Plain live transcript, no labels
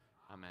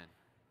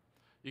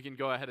You can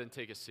go ahead and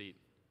take a seat.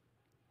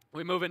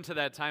 We move into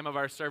that time of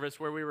our service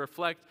where we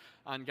reflect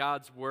on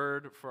God's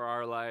word for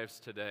our lives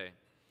today.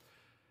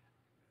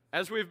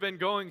 As we've been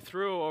going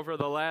through over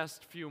the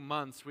last few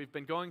months, we've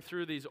been going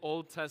through these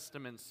Old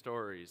Testament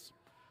stories.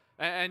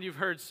 And you've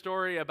heard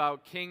story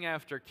about king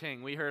after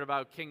king. We heard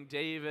about King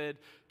David,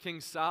 King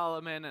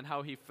Solomon, and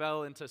how he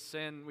fell into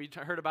sin. We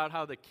heard about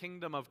how the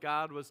kingdom of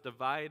God was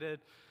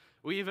divided.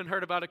 We even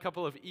heard about a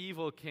couple of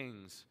evil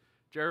kings,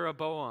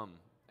 Jeroboam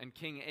and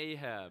King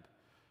Ahab.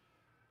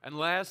 And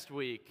last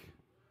week,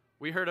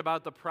 we heard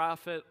about the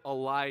prophet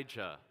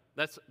Elijah.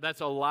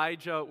 That's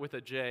Elijah with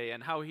a J,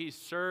 and how he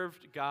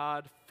served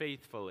God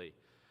faithfully.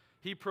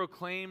 He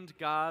proclaimed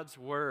God's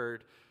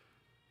word,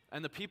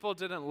 and the people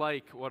didn't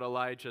like what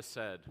Elijah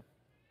said.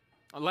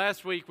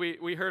 Last week,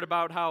 we heard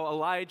about how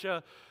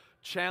Elijah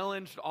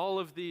challenged all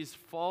of these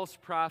false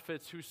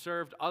prophets who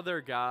served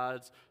other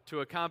gods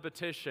to a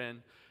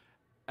competition,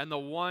 and the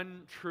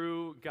one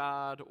true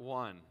God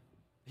won.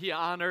 He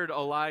honored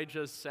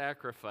Elijah's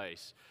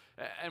sacrifice.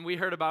 And we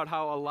heard about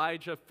how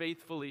Elijah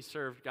faithfully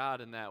served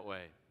God in that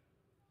way.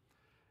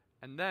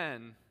 And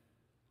then,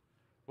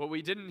 what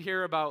we didn't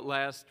hear about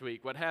last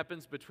week, what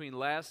happens between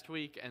last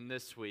week and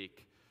this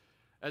week,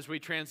 as we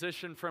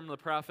transition from the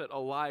prophet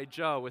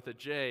Elijah with a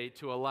J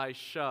to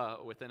Elisha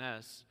with an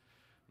S.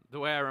 The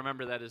way I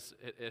remember that is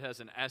it has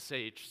an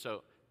SH,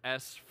 so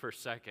S for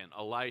second.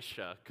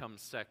 Elisha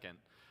comes second.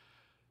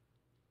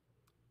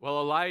 Well,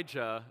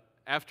 Elijah,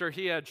 after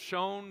he had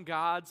shown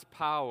God's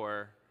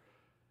power,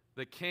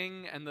 the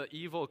king and the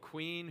evil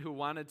queen who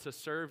wanted to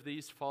serve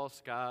these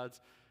false gods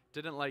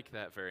didn't like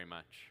that very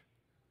much.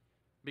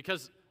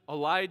 Because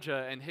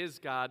Elijah and his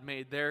God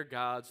made their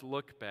gods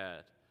look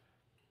bad.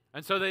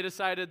 And so they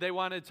decided they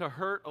wanted to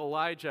hurt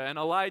Elijah, and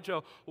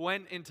Elijah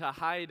went into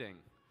hiding.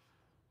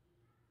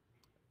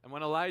 And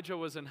when Elijah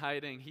was in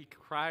hiding, he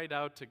cried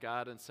out to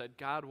God and said,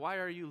 "God, why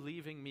are you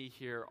leaving me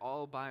here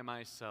all by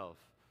myself?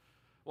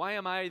 Why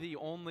am I the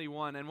only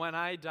one? And when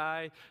I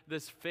die,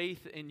 this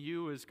faith in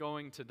you is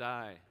going to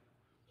die."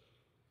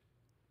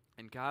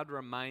 And God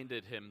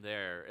reminded him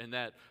there, in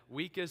that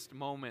weakest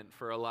moment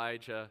for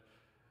Elijah,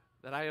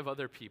 that I have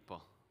other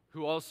people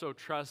who also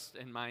trust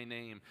in my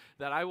name,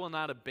 that I will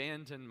not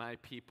abandon my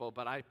people,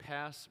 but I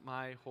pass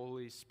my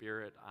Holy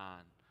Spirit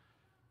on.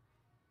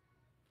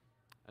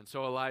 And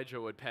so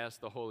Elijah would pass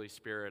the Holy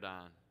Spirit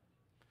on.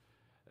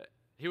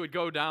 He would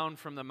go down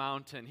from the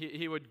mountain.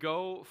 He would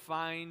go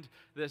find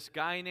this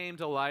guy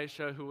named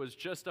Elisha who was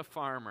just a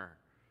farmer,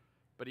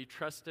 but he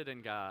trusted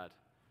in God.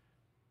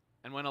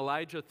 And when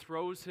Elijah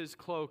throws his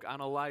cloak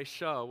on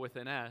Elisha with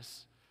an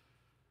S,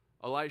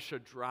 Elisha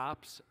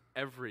drops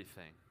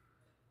everything.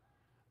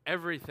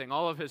 Everything,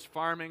 all of his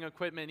farming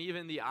equipment,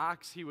 even the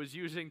ox he was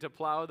using to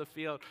plow the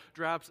field,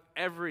 drops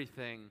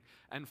everything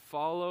and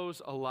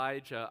follows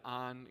Elijah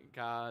on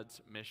God's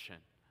mission.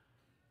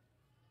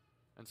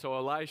 And so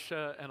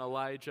Elisha and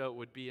Elijah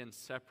would be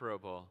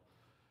inseparable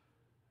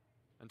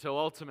until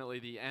ultimately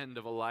the end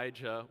of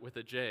Elijah with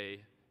a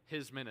J,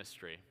 his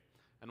ministry.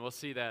 And we'll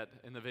see that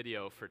in the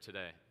video for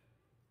today.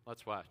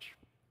 Let's watch.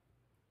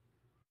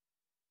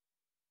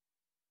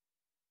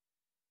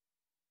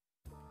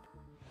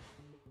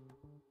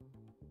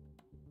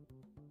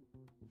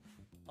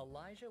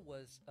 Elijah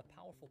was a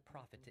powerful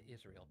prophet to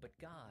Israel, but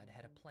God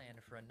had a plan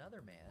for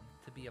another man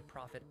to be a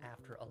prophet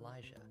after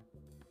Elijah.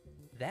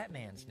 That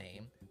man's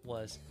name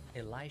was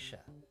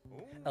Elisha.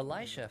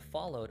 Elisha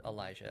followed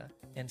Elijah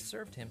and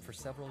served him for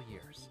several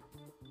years.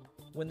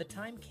 When the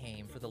time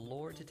came for the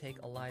Lord to take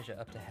Elijah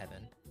up to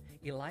heaven,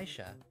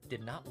 Elisha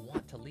did not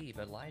want to leave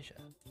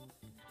Elijah.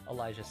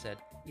 Elijah said,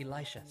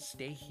 "Elisha,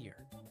 stay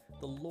here.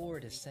 The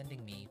Lord is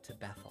sending me to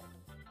Bethel."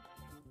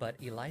 But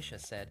Elisha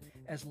said,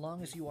 "As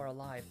long as you are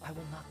alive, I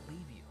will not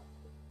leave you."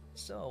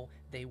 So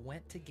they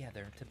went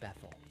together to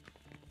Bethel.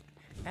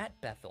 At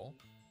Bethel,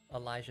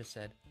 Elijah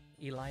said,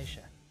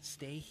 "Elisha,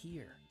 stay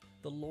here.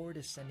 The Lord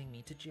is sending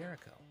me to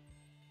Jericho."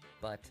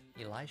 But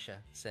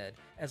Elisha said,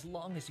 "As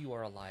long as you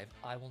are alive,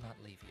 I will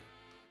not leave you."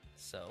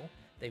 So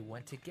they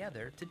went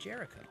together to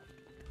Jericho.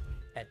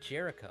 At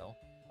Jericho,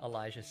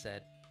 Elijah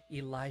said,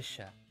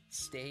 "Elisha,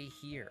 stay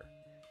here.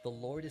 The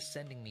Lord is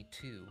sending me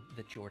to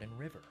the Jordan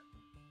River."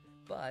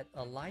 But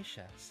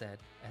Elisha said,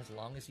 "As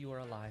long as you are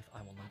alive,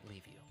 I will not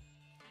leave you."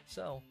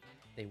 So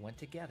they went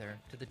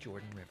together to the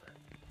Jordan River.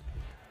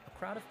 A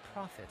crowd of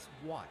prophets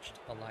watched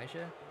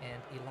Elijah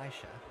and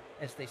Elisha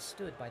as they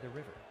stood by the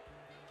river.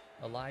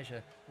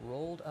 Elijah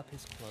rolled up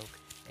his cloak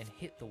and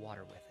hit the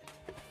water with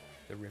it.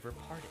 The river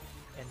parted,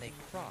 and they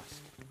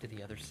crossed to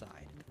the other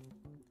side.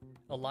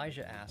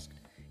 Elijah asked,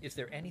 "Is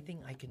there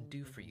anything I can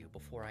do for you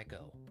before I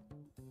go?"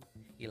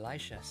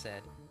 Elisha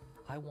said,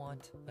 "I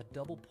want a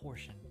double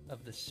portion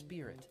of the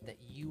Spirit that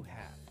you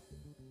have."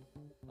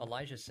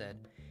 Elijah said,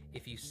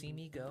 "If you see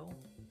me go,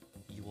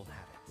 you will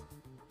have it."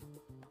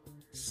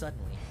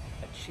 Suddenly,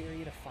 a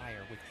chariot of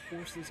fire with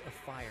horses of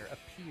fire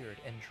appeared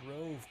and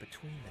drove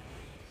between them.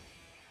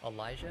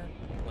 Elijah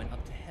went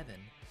up to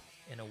heaven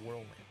in a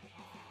whirlwind.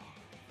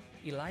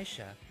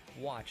 Elisha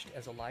watched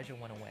as Elijah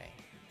went away.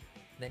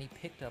 Then he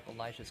picked up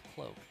Elijah's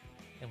cloak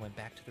and went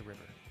back to the river.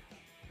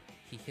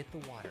 He hit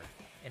the water,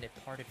 and it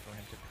parted for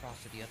him to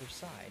cross to the other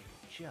side,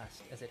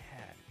 just as it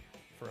had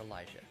for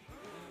Elijah.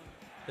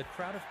 The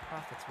crowd of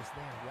prophets was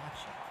there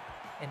watching,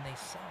 and they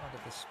saw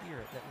that the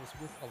spirit that was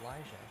with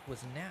Elijah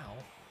was now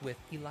with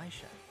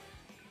Elisha.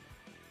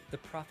 The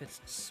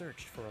prophets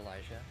searched for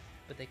Elijah,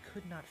 but they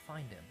could not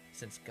find him,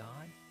 since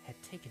God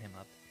had taken him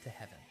up to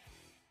heaven.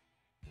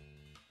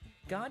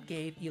 God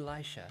gave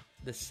Elisha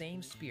the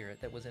same spirit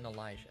that was in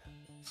Elijah,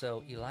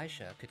 so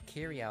Elisha could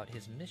carry out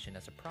his mission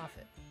as a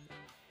prophet.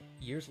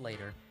 Years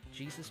later,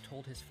 Jesus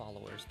told his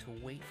followers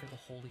to wait for the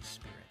Holy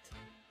Spirit.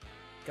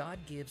 God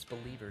gives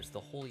believers the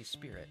Holy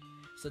Spirit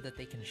so that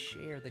they can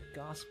share the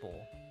gospel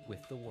with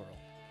the world.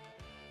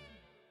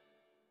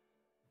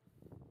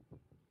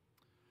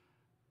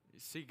 You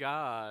see,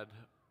 God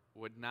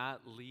would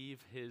not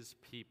leave his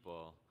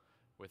people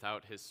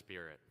without his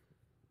Spirit.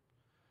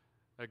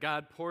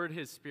 God poured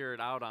his Spirit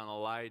out on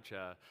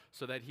Elijah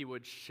so that he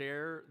would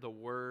share the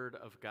word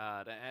of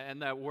God.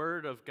 And that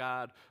word of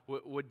God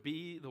would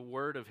be the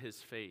word of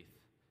his faith.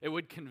 It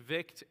would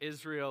convict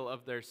Israel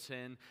of their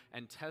sin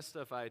and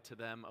testify to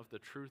them of the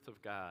truth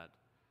of God.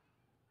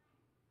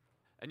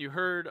 And you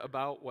heard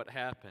about what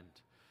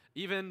happened.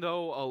 Even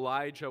though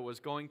Elijah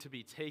was going to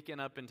be taken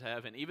up into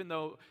heaven, even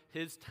though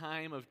his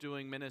time of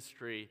doing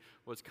ministry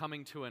was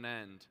coming to an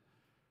end,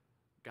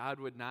 God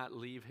would not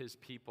leave his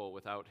people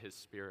without his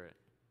Spirit.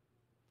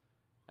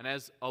 And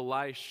as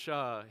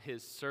Elisha,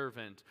 his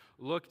servant,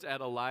 looked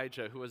at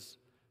Elijah, who was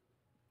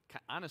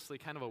honestly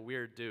kind of a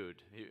weird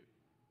dude. He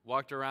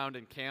walked around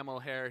in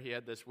camel hair. He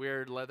had this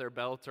weird leather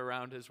belt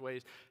around his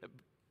waist.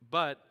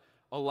 But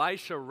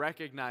Elisha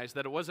recognized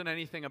that it wasn't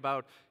anything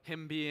about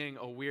him being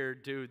a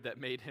weird dude that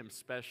made him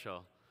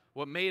special.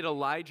 What made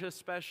Elijah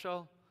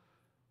special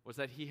was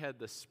that he had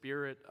the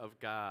Spirit of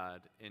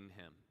God in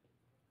him.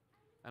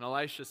 And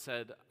Elisha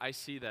said, I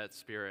see that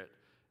Spirit,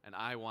 and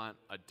I want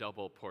a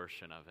double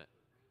portion of it.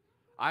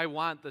 I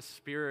want the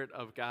Spirit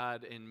of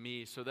God in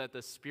me so that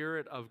the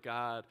Spirit of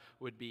God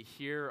would be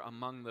here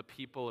among the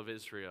people of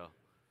Israel.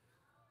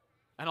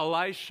 And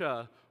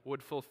Elisha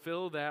would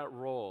fulfill that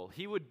role.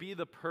 He would be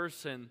the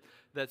person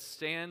that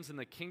stands in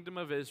the kingdom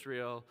of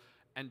Israel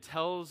and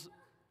tells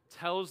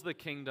the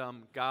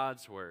kingdom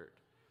God's word.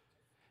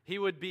 He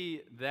would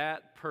be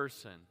that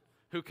person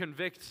who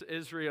convicts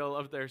Israel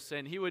of their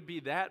sin. He would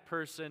be that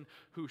person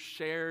who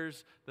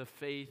shares the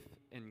faith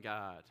in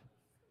God,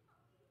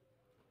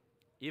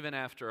 even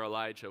after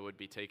Elijah would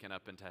be taken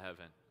up into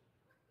heaven.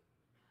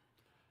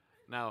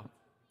 Now,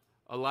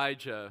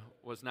 Elijah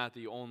was not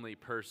the only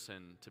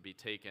person to be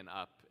taken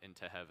up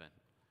into heaven.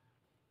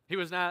 He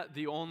was not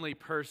the only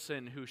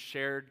person who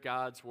shared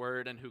God's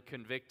word and who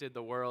convicted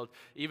the world,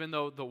 even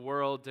though the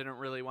world didn't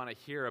really want to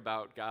hear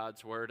about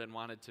God's word and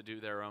wanted to do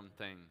their own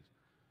thing.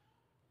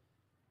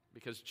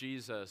 Because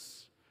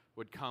Jesus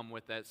would come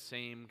with that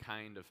same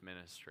kind of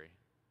ministry.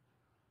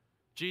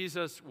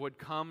 Jesus would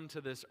come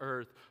to this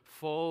earth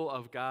full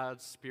of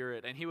God's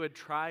Spirit, and he would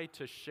try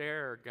to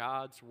share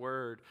God's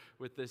word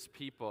with this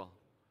people.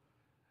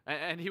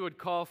 And he would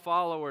call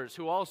followers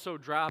who also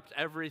dropped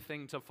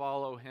everything to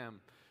follow him.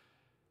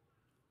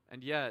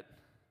 And yet,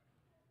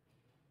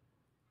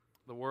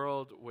 the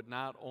world would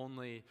not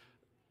only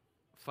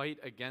fight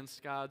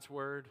against God's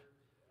word,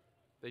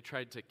 they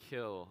tried to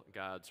kill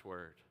God's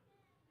word.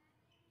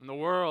 And the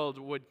world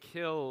would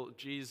kill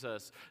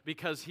Jesus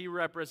because he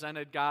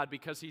represented God,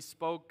 because he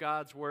spoke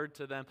God's word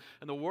to them.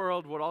 And the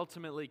world would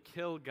ultimately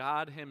kill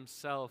God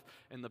himself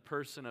in the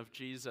person of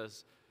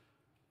Jesus.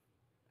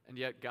 And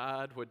yet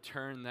God would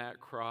turn that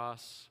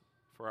cross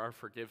for our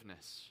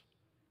forgiveness.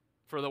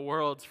 For the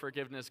world's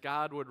forgiveness,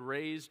 God would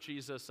raise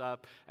Jesus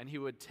up, and he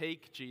would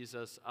take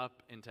Jesus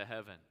up into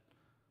heaven.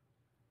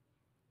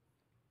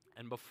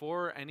 And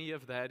before any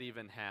of that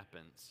even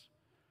happens,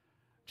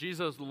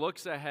 Jesus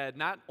looks ahead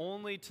not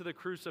only to the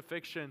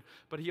crucifixion,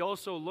 but he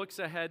also looks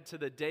ahead to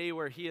the day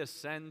where he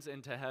ascends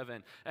into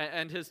heaven.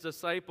 And his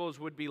disciples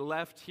would be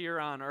left here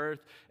on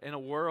earth in a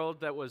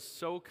world that was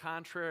so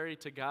contrary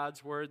to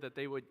God's word that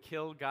they would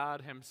kill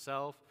God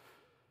himself.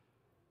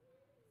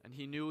 And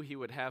he knew he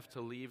would have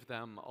to leave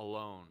them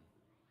alone.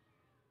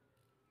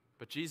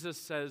 But Jesus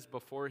says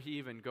before he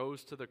even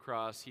goes to the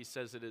cross, he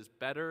says, "It is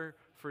better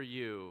for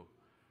you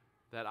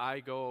that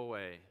I go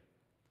away.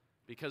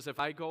 Because if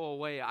I go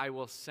away, I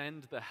will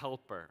send the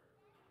Helper,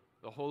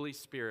 the Holy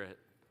Spirit."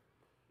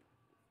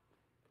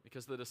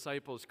 Because the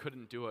disciples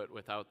couldn't do it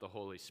without the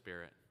Holy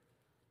Spirit.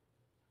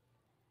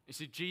 You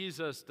see,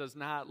 Jesus does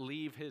not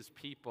leave his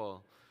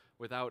people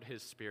without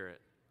his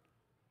Spirit.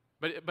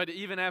 But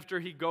even after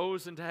he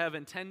goes into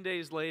heaven, 10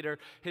 days later,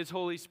 his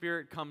Holy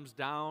Spirit comes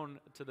down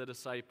to the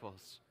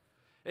disciples.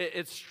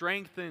 It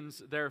strengthens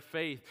their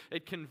faith.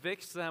 It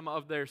convicts them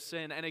of their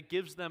sin, and it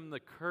gives them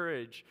the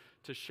courage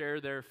to share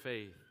their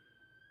faith.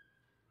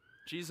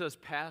 Jesus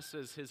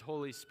passes his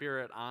Holy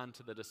Spirit on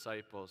to the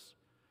disciples.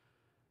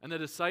 And the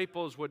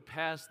disciples would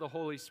pass the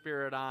Holy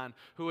Spirit on,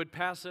 who would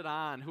pass it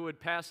on, who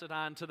would pass it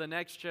on to the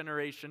next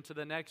generation, to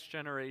the next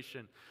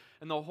generation.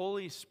 And the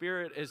Holy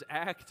Spirit is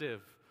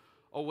active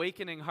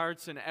awakening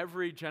hearts in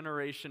every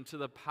generation to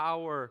the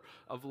power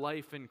of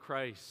life in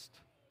Christ,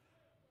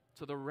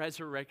 to the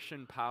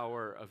resurrection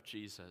power of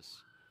Jesus.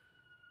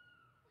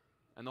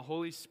 And the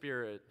Holy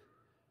Spirit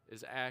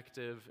is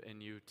active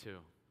in you too.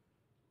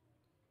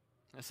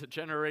 As the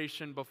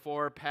generation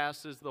before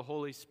passes the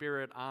Holy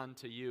Spirit on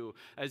to you,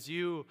 as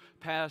you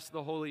pass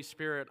the Holy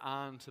Spirit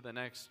on to the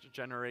next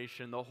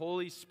generation, the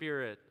Holy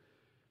Spirit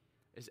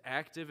is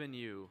active in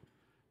you,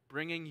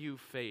 bringing you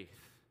faith,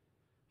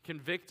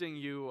 convicting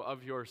you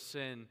of your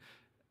sin,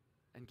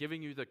 and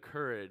giving you the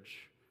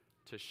courage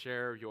to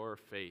share your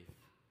faith.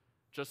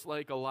 Just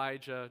like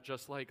Elijah,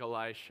 just like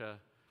Elisha,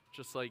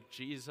 just like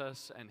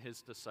Jesus and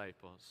his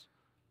disciples.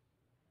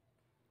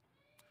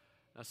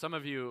 Now, some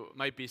of you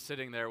might be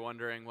sitting there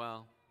wondering,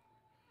 well,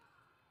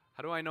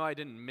 how do I know I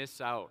didn't miss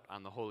out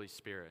on the Holy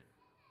Spirit?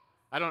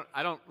 I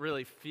don't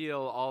really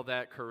feel all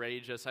that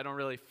courageous. I don't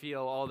really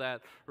feel all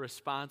that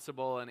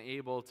responsible and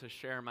able to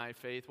share my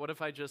faith. What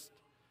if I just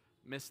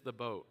missed the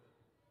boat?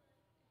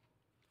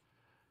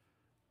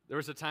 There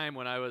was a time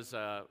when I was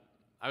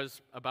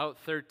about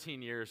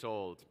 13 years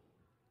old,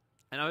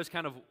 and I was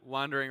kind of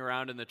wandering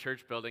around in the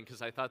church building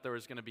because I thought there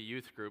was going to be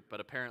youth group,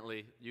 but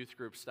apparently youth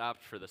group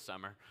stopped for the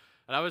summer.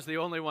 And I was the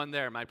only one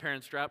there. My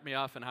parents dropped me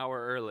off an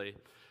hour early.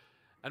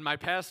 And my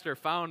pastor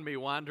found me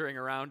wandering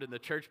around in the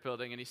church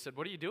building, and he said,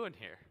 "What are you doing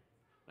here?"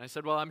 And I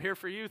said, "Well, I'm here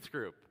for youth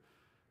group."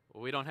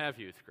 "Well, we don't have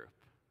youth group."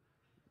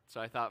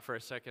 So I thought for a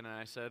second, and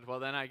I said, "Well,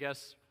 then I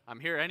guess I'm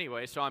here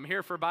anyway, so I'm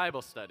here for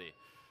Bible study."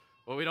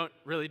 "Well, we don't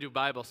really do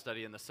Bible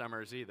study in the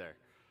summers either."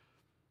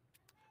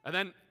 And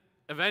then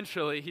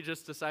eventually he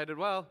just decided,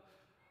 well,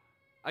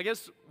 I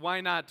guess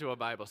why not do a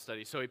Bible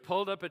study? So he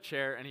pulled up a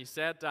chair and he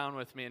sat down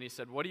with me and he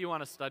said, "What do you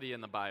want to study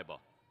in the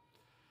Bible?"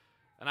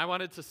 And I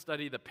wanted to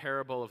study the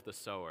parable of the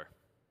sower.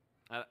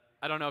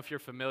 I don't know if you're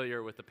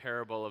familiar with the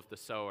parable of the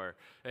sower.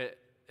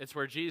 It's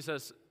where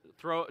Jesus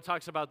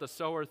talks about the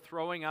sower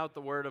throwing out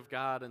the word of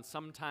God, and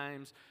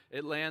sometimes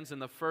it lands in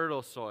the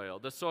fertile soil,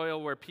 the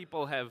soil where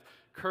people have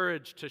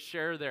courage to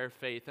share their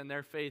faith, and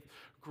their faith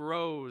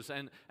grows,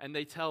 and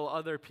they tell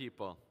other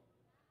people.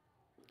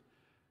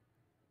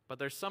 But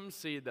there's some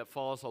seed that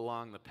falls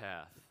along the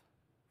path,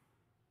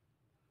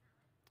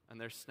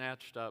 and they're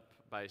snatched up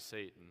by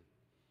Satan.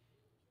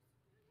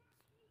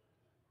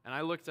 And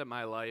I looked at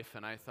my life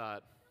and I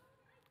thought,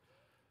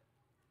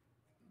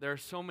 there are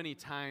so many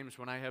times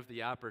when I have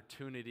the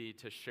opportunity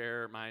to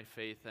share my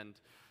faith, and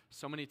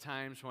so many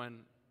times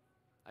when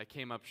I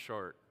came up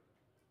short.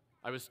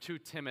 I was too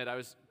timid, I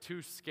was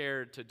too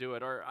scared to do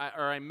it, or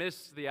I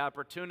missed the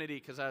opportunity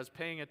because I was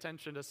paying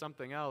attention to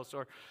something else,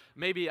 or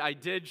maybe I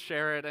did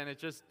share it and it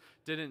just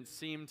didn't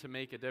seem to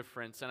make a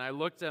difference. And I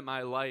looked at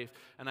my life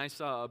and I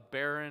saw a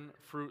barren,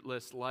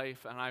 fruitless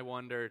life, and I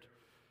wondered,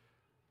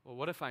 well,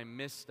 what if I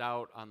missed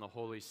out on the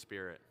Holy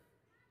Spirit?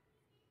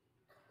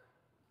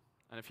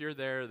 And if you're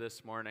there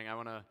this morning, I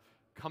want to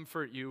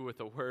comfort you with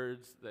the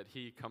words that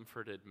he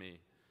comforted me.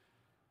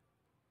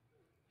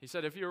 He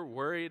said, if you're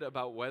worried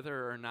about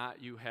whether or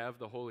not you have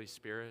the Holy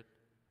Spirit,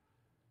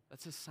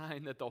 that's a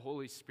sign that the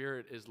Holy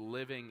Spirit is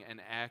living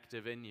and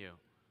active in you.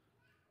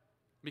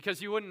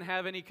 Because you wouldn't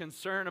have any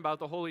concern about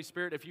the Holy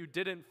Spirit if you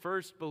didn't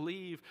first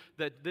believe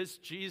that this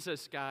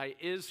Jesus guy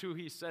is who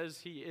he says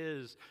he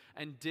is,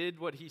 and did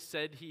what he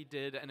said he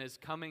did, and is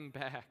coming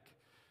back.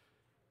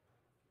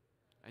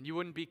 And you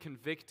wouldn't be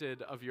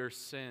convicted of your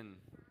sin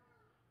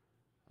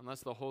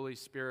unless the Holy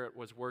Spirit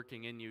was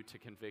working in you to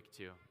convict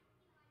you.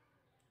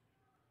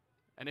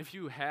 And if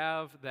you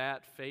have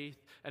that faith,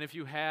 and if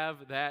you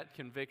have that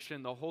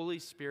conviction, the Holy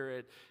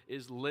Spirit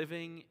is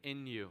living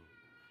in you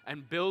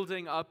and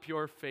building up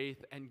your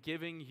faith and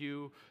giving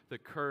you the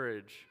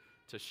courage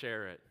to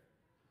share it.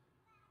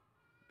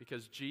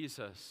 Because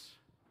Jesus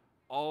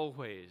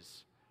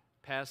always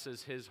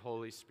passes his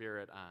Holy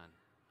Spirit on.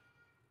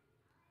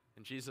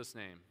 In Jesus'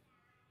 name,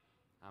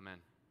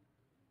 amen.